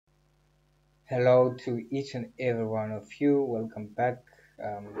Hello to each and every one of you. Welcome back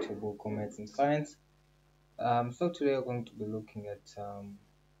to BukhoMaths&Science. So today we're going to be looking at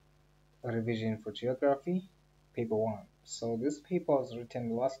a revision for geography, paper 1. So this paper was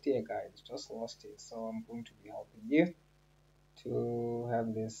written last year, guys, just last year. So I'm going to be helping you to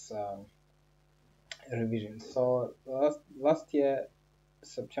have this revision. So last year,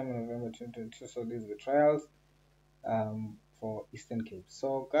 September, November 2022. So these are the trials for Eastern Cape.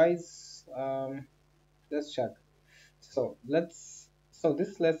 So guys, let's check. So this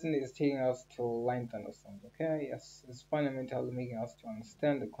lesson is taking us to line thunderstorms. Okay, yes, it's fundamentally making us to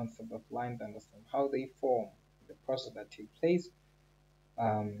understand the concept of line thunderstorms, how they form, the process that takes place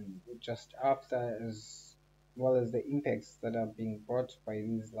just after, as well as the impacts that are being brought by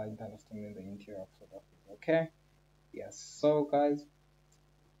these line thunderstorms in the interior of South Africa. Okay, yes. So guys,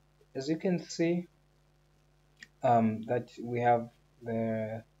 as you can see, that we have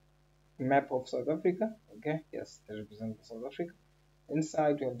the map of South Africa. Okay, yes, they represent South Africa.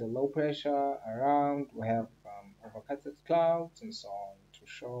 Inside we have the low pressure, around we have overcasted clouds and so on to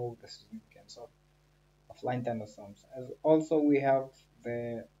show the significance of line thunderstorms. As also we have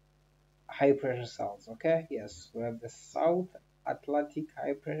the high pressure cells. Okay, yes, we have the South Atlantic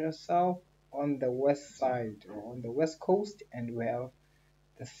high pressure cell on the west side or on the west coast, and we have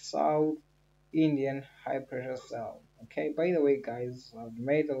the South Indian high pressure cell. Okay, by the way guys, I've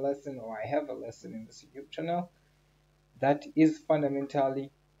made a lesson, or I have a lesson in this YouTube channel that is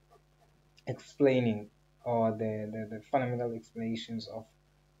fundamentally explaining, or the fundamental explanations of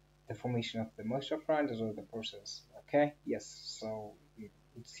the formation of the moisture front as well as the process. Okay, yes, so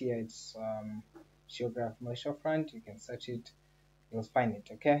it's here, it's geograph moisture front. You can search it, you'll find it.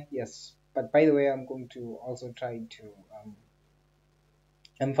 Okay, yes, but by the way, I'm going to also try to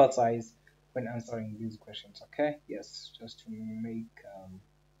emphasize when answering these questions. Okay, yes, just to make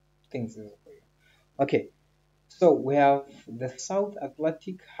things easier for you. Okay, so we have the South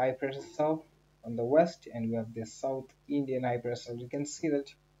Atlantic high pressure cell on the west, and we have the South Indian high pressure cell. You can see that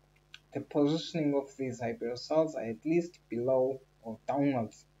the positioning of these high pressure cells are at least below or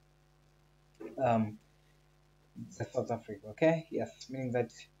downwards the South Africa. Okay, yes, meaning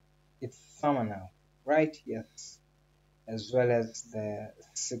that it's summer now, right? Yes, as well as the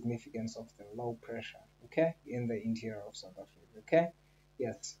significance of the low pressure, okay, in the interior of South Africa. Okay,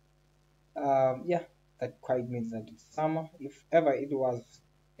 yes, yeah, that quite means that it's summer. If ever it was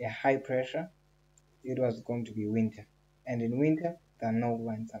a high pressure, it was going to be winter, and in winter there are no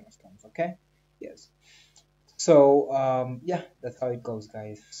line thunderstorms. Okay, yes. So yeah, that's how it goes,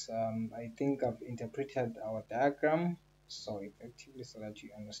 guys. I think I've interpreted our diagram so effectively so that you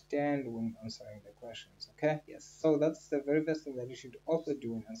understand when answering the questions. Okay, yes, so that's the very best thing that you should also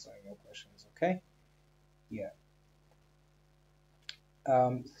do when answering your questions. Okay, yeah.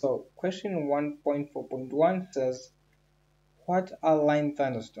 So question 1.4.1 says, what are line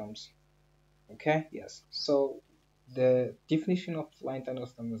thunderstorms? Okay, yes, so the definition of line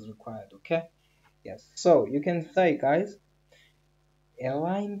thunderstorm is required. Okay, yes, so you can say, guys, a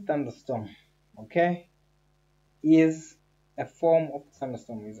line thunderstorm, okay, is a form of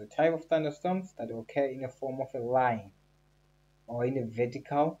thunderstorm, is a type of thunderstorms that occur in a form of a line or in a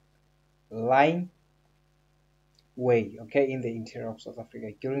vertical line way, okay, in the interior of South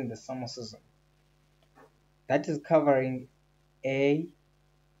Africa during the summer season. That is covering a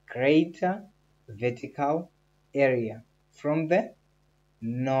greater vertical area from the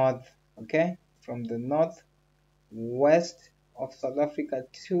north, okay, from the northwest of South Africa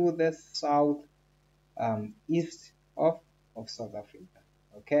to the south east of South Africa.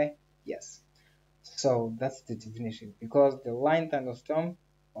 Okay, yes, so that's the definition, because the line thunderstorm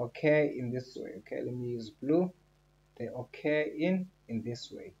occur in this way. Okay, let me use blue. They occur in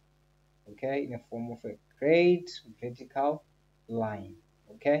this way, okay, in a form of a great vertical line.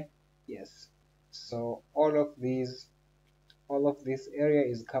 Okay, yes, so all of this area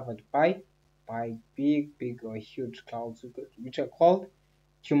is covered by big or huge clouds, which are called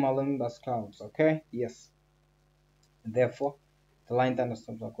cumulonimbus clouds. Okay, yes, therefore the line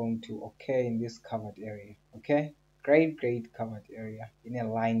thunderstorms are going to occur in this covered area. Okay, great covered area in a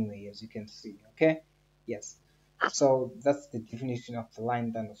line way, as you can see. Okay, yes, so that's the definition of the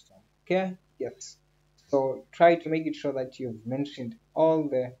line thunderstorm. Okay, yes, so try to make it sure that you've mentioned all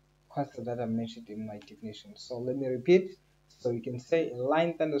the concepts that I mentioned in my definition. So let me repeat. So you can say a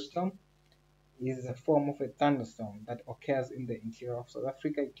line thunderstorm is a form of a thunderstorm that occurs in the interior of South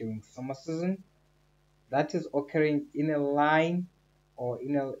Africa during summer season, that is occurring in a line or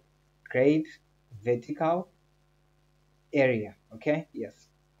in a great vertical area. Okay, yes,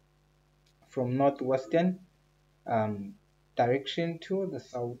 from northwestern direction to the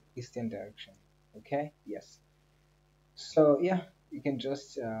southeastern direction. Okay, yes. So yeah, you can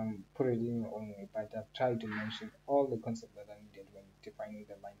just put it in your own way, but I've tried to mention all the concepts that are needed when defining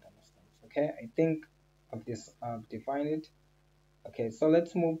the line thunderstorms. Okay, I think I've defined it. Okay, so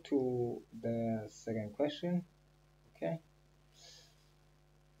let's move to the second question. Okay,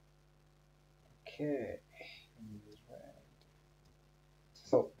 okay.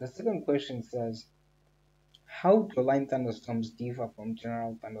 So the second question says, how do line thunderstorms differ from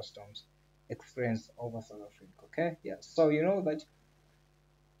general thunderstorms experienced over South Africa? Okay, yeah. So you know that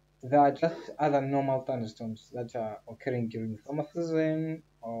there are just other normal thunderstorms that are occurring during summer season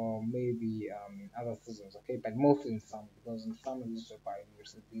or maybe in other seasons, okay? But mostly in summer, because in summer this is why we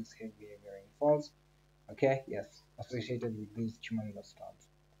receive these heavy rainfalls, okay? Yes, associated with these cumulus clouds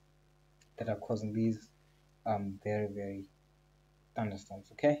that are causing these very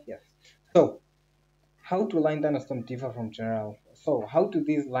thunderstorms, okay? Yes. So how do line thunderstorms differ from general? So how do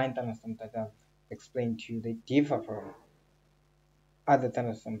these line thunderstorms that I've explained to you, they differ from other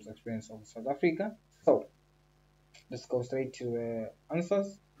thunderstorms experienced over South Africa? So let's go straight to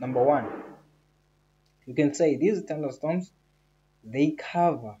answers. Number one, you can say these thunderstorms, they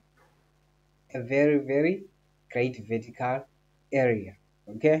cover a very great vertical area.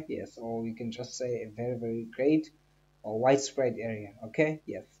 Okay, yes, or you can just say a very great or widespread area. Okay,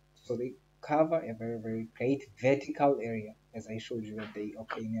 yes, so they cover a very great vertical area, as I showed you that they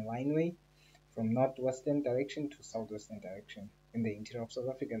occur in a lineway from northwestern direction to southwestern direction in the interior of South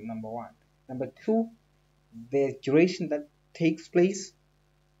Africa. Number one. Number two, the duration that takes place,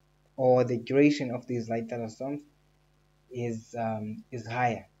 or the duration of these light thunderstorms, is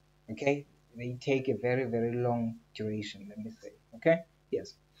higher. Okay, they take a very long duration. Let me say. Okay,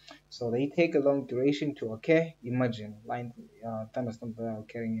 yes. So they take a long duration to occur. Imagine line thunderstorms that are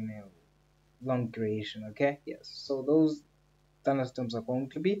occurring in a long duration. Okay, yes. So those thunderstorms are going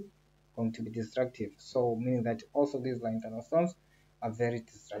to be destructive. So meaning that also these line thunderstorms are very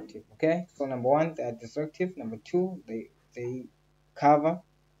destructive. Okay, so number one, they are destructive. Number two, they cover,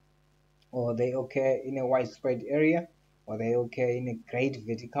 or they occur in a widespread area, or they occur in a great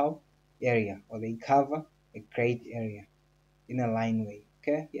vertical area, or they cover a great area in a lineway.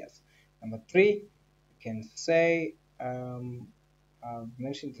 Okay, yes. Number three, you can say I've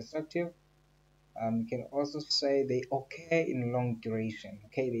mentioned destructive. You can also say they occur in long duration.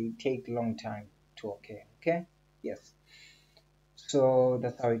 Okay, they take long time to occur. Okay, yes. So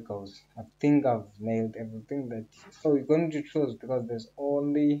that's how it goes. I think I've nailed everything that. So you're going to choose, because there's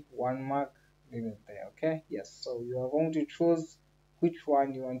only one mark needed there. Okay, yes. So you are going to choose which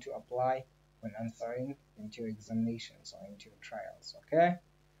one you want to apply when answering into your examinations or into your trials. Okay,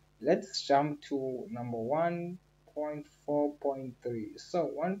 let's jump to number 1.4.3.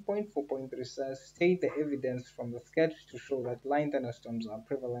 So 1.4.3 says, state the evidence from the sketch to show that line thunderstorms are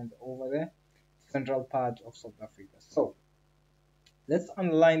prevalent over the central part of South Africa. So let's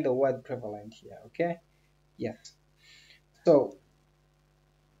underline the word prevalent here. Okay, yes. So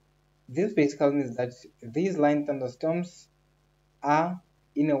this basically means that these line thunderstorms are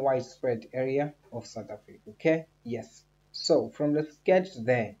in a widespread area of South Africa. Okay, yes. So from the sketch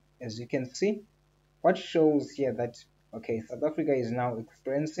there, as you can see, what shows here that, okay, South Africa is now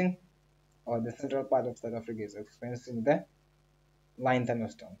experiencing, or the central part of South Africa is experiencing, the line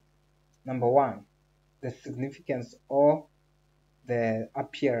thunderstorm. Number one, the significance or the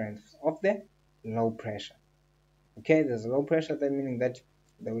appearance of the low pressure. Okay, there's low pressure there, meaning that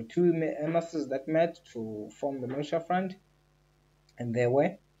there were two masses that met to form the moisture front, and there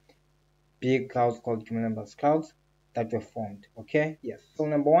were big clouds called cumulus clouds that were formed. Okay, yes. So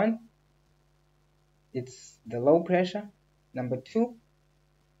number one, it's the low pressure. Number two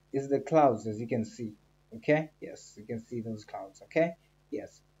is the clouds, as you can see. Okay, yes, you can see those clouds. Okay,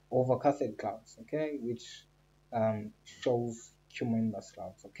 yes, overcasted clouds. Okay, which shows cumulus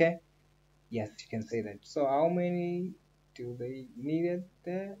clouds. Okay, yes, you can say that. So how many do they needed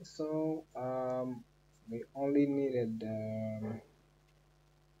there? So they only needed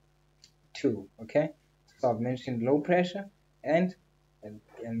two. Okay, so I've mentioned low pressure and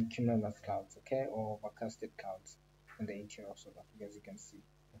and cumulus clouds. Okay, or overcasted clouds in the interior of South Africa, as you can see.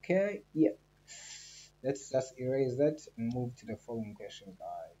 Okay, yeah. Let's just erase that and move to the following question,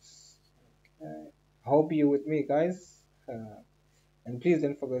 guys. Okay, hope you're with me, guys. And please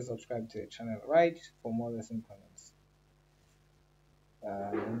don't forget to subscribe to the channel, right, for more lesson comments.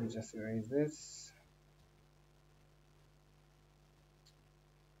 Let me just erase this.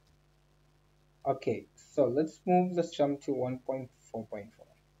 Okay, so let's jump to 1.4.4.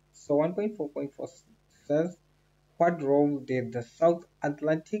 So 1.4.4 says, what role did the South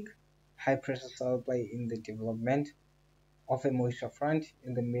Atlantic high pressure cell play in the development of a moisture front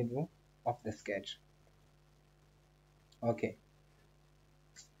in the middle of the sketch. Okay.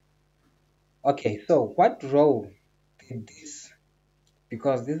 Okay, so what role did this,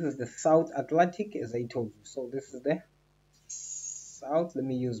 because this is the South Atlantic as I told you. So this is the South. Let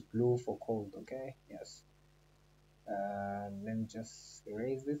me use blue for cold, okay? Yes. Let me just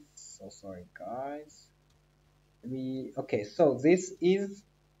erase this. So sorry guys. Okay, so this is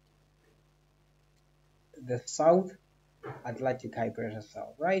the South Atlantic high pressure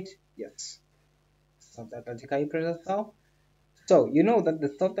cell, right? Yes. South Atlantic high pressure cell. So you know that the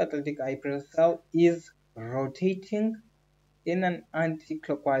South Atlantic high pressure cell is rotating in an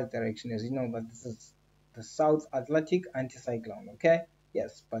anti-clockwise direction, as you know that this is the South Atlantic anticyclone, okay?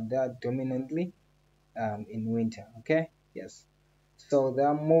 Yes, but they are dominantly in winter, okay? Yes. So they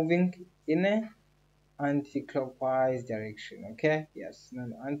are moving in an anti-clockwise direction, okay? Yes, in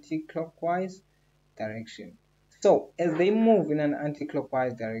an anti-clockwise direction. So as they move in an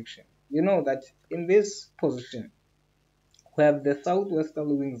anti-clockwise direction, you know that in this position we have the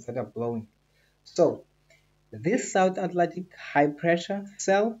southwesterly winds that are blowing. So this South Atlantic high pressure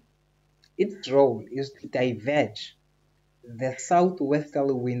cell, its role is to diverge the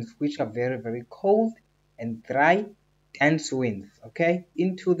southwesterly winds, which are very, very cold and dry, dense winds, okay,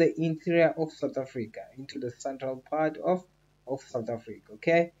 into the interior of South Africa, into the central part of South Africa,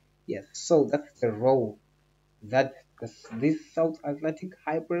 okay? Yes, so that's the role that this South Atlantic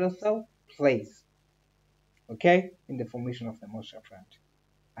high pressure cell plays, okay, in the formation of the moisture front.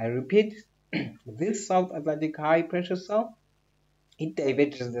 I repeat, this South Atlantic high pressure cell, it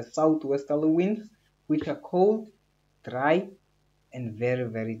diverges the southwesterly winds, which are cold, dry, and very,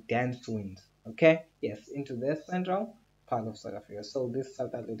 very dense winds. Okay, yes, into the central part of South Africa. So this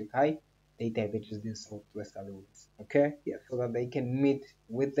South Atlantic high, they diverges the southwesterly winds. Okay, yes, so that they can meet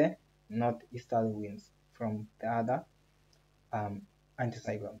with the northeasterly winds from the other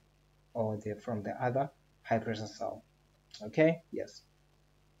anticyclone, or from the other high pressure cell. Okay, yes,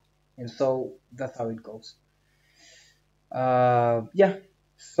 and so that's how it goes. Yeah,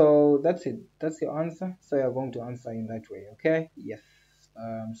 so that's it, that's your answer. So you're going to answer in that way. Okay, yes.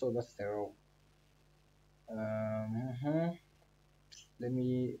 So that's the role. Let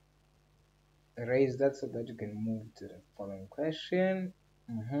me erase that so that you can move to the following question.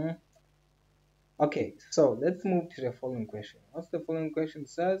 Okay, so let's move to the following question. What's the following question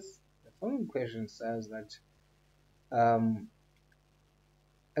says? The following question says that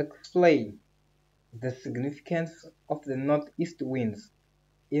explain the significance of the northeast winds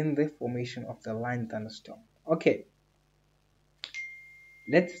in the formation of the line thunderstorm. Okay,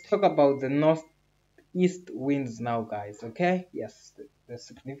 let's talk about the northeast winds now, guys. Okay, yes, the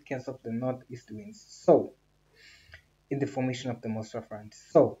significance of the northeast winds. So in the formation of the moisture front.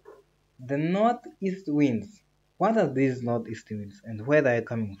 So the northeast winds, what are these northeast winds and where they are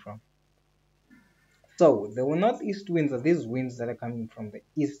coming from? So the northeast winds are these winds that are coming from the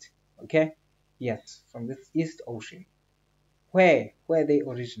east, okay? Yes, from this east ocean. Where they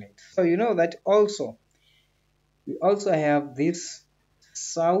originate. So you know that also we also have this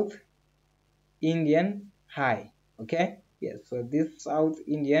South Indian high, okay? Yes, so this South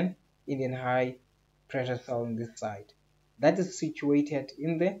Indian high pressure cell on this side, that is situated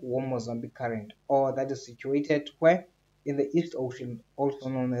in the warm Mozambique current, or that is situated where? In the East Ocean, also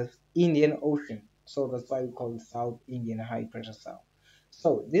known as Indian Ocean. So that's why we call it South Indian high pressure cell.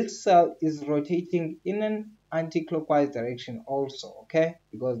 So this cell is rotating in an anti-clockwise direction also, okay?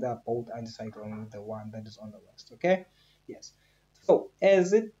 Because they are both anticyclone with the one that is on the west, okay? Yes. So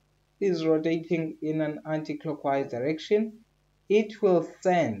as it is rotating in an anti-clockwise direction, it will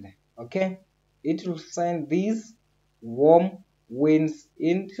send, okay? It will send these warm winds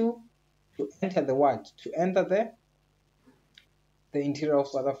to enter the what? To enter the interior of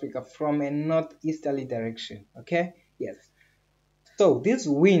South Africa from a northeasterly direction, okay? Yes. So these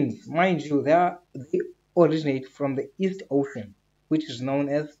winds, mind you, they originate from the East Ocean, which is known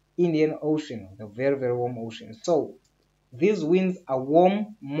as Indian Ocean, the very, very warm ocean. So these winds are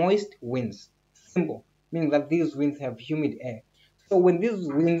warm, moist winds. Simple, meaning that these winds have humid air. So when these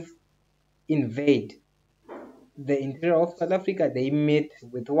winds invade the interior of South Africa, they meet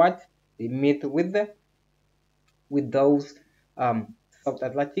with what? They meet with those South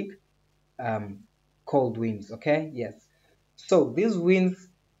Atlantic cold winds. Okay, yes. So these winds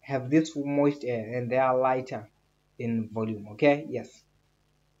have this moist air and they are lighter in volume. Okay, yes.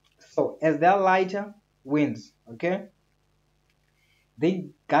 So as they are lighter winds, okay, they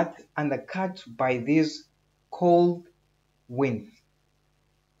got undercut by these cold winds,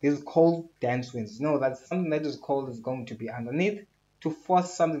 these cold dense winds. You know that something that is cold is going to be underneath to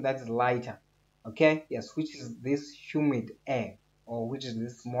force something that is lighter, okay, yes, which is this humid air. or which is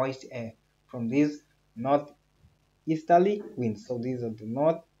this moist air from these northeasterly winds. So these are the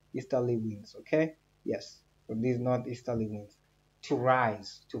northeasterly winds, okay? Yes, so these northeasterly winds to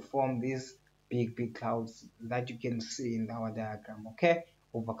rise to form these big clouds that you can see in our diagram, okay?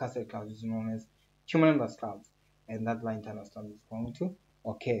 Overcasted clouds is known as cumulus clouds, and that line thunderstorm is going to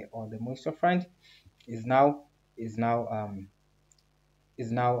okay, or the moisture front is now is now um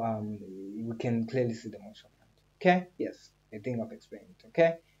is now we can clearly see the moisture front, okay? Yes, I think I've explained it,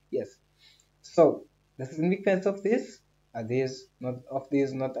 okay? Yes, so the significance of this are these not of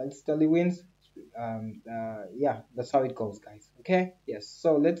these not easterly winds. Yeah, that's how it goes, guys, okay? Yes,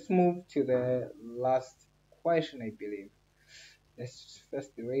 so let's move to the last question, I believe. Let's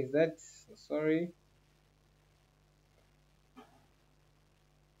first erase that. So sorry.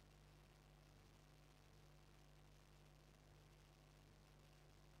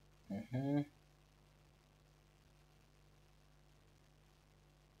 Mhm.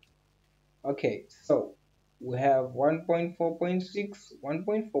 Okay, so we have 1.4.6.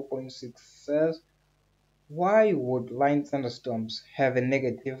 1.4.6 says, why would line thunderstorms have a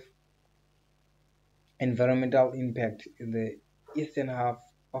negative environmental impact in the eastern half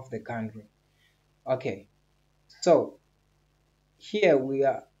of the country? Okay, so here we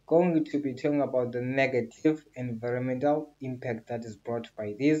are going to be talking about the negative environmental impact that is brought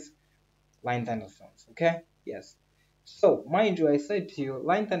by these line thunderstorms, okay? Yes. So, mind you, I said to you,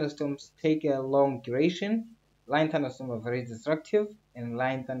 line thunderstorms take a long duration, line thunderstorms are very destructive, and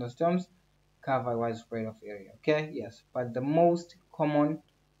line thunderstorms cover a wide spread of area, okay? Yes. But the most common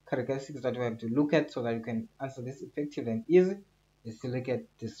characteristics that we have to look at so that you can answer this effective and easy is to look at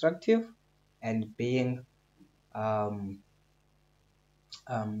destructive and being um,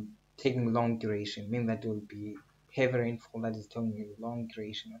 taking long duration, meaning that it will be heavy rainfall that is taking a long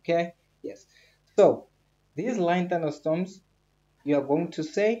duration, okay? Yes. So these line thunderstorms, you are going to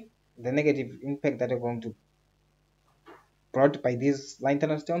say the negative impact that are going to brought by these line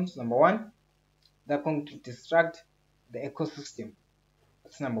thunderstorms. Number one, they're going to disrupt the ecosystem.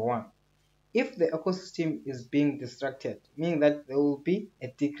 That's number one. If the ecosystem is being disrupted, meaning that there will be a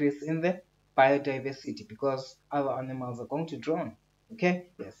decrease in the biodiversity because other animals are going to drown. Okay,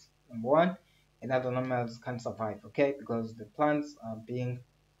 yes, number one, and other animals can't survive. Okay, because the plants are being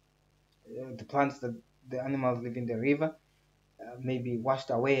the plants that the animals live in the river may be washed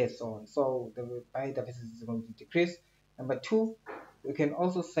away and so on. So the biodiversity is going to decrease. Number two, we can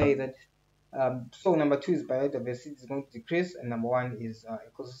also say that so number two is biodiversity is going to decrease, and number one is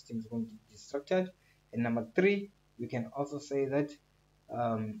ecosystem is going to be disrupted, and number three, we can also say that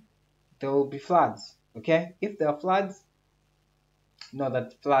um, there will be floods. Okay, if there are floods, know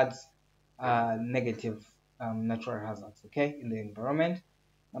that floods are negative natural hazards. Okay, in the environment.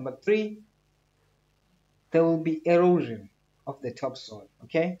 Number three, there will be erosion of the topsoil.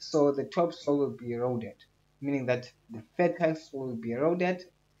 Okay, so the topsoil will be eroded, meaning that the fertile soil will be eroded,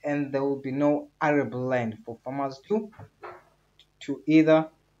 and there will be no arable land for farmers to either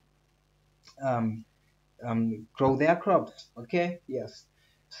um, grow their crops. Okay, yes.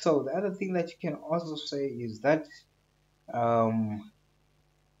 So the other thing that you can also say is that um,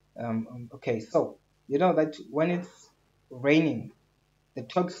 okay, so you know that when it's raining, the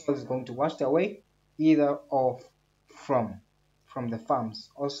topsoil is going to wash away either off from from the farms,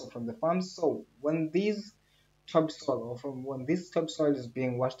 also from the farms. So when these topsoil or from when this topsoil is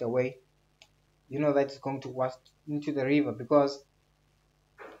being washed away, you know that it's going to wash into the river because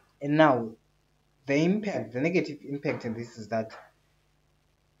and now the impact, the negative impact in this is that,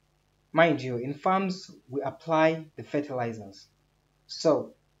 mind you, in farms we apply the fertilizers.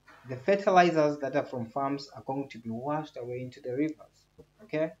 So the fertilizers that are from farms are going to be washed away into the rivers.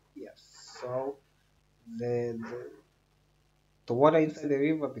 Okay? Yes. So the water inside the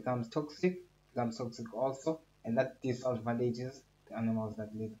river becomes toxic also, and that disadvantages the animals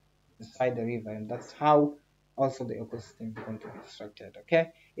that live inside the river, and that's how also the ecosystem is going to be structured. Okay,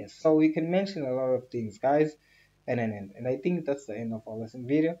 yes, so we can mention a lot of things, guys, and I think that's the end of our lesson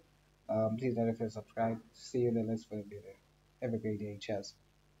video. Please don't forget to subscribe. See you in the next video. Have a great day. Cheers.